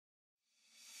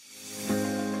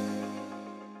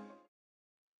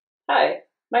Hi,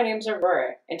 my name's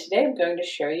Aurora, and today I'm going to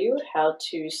show you how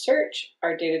to search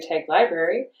our data tag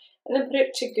library and then put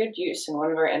it to good use in one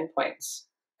of our endpoints.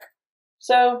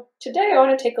 So today I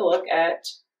want to take a look at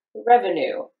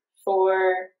revenue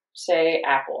for, say,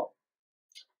 Apple.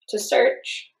 To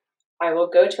search, I will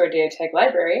go to our data tag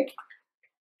library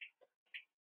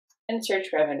and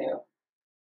search revenue.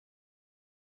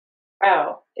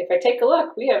 Wow, if I take a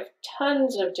look, we have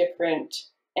tons of different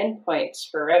endpoints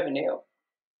for revenue.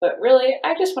 But really,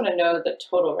 I just want to know the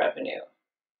total revenue.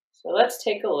 So let's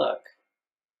take a look.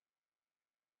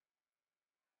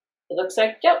 It looks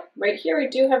like, yep, right here we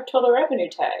do have total revenue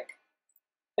tag.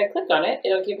 If I click on it,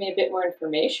 it'll give me a bit more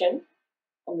information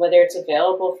on whether it's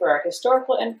available for our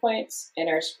historical endpoints and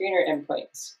our screener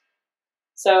endpoints.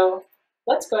 So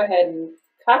let's go ahead and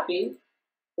copy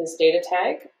this data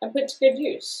tag and put it to good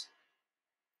use.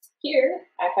 Here,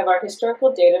 I have our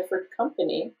historical data for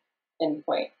company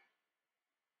endpoint.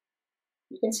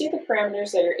 You can see the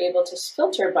parameters that you're able to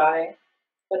filter by,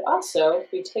 but also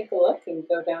if we take a look and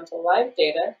go down to live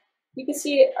data, you can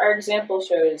see our example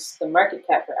shows the market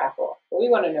cap for Apple, but we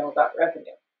want to know about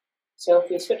revenue. So if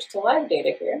we switch to live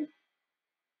data here,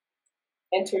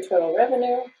 enter total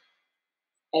revenue,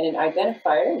 and an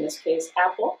identifier, in this case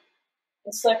Apple,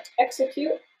 and select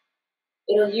execute,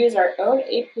 it'll use our own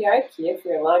API key if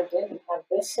you're logged in and have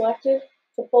this selected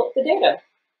to pull up the data.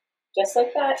 Just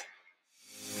like that,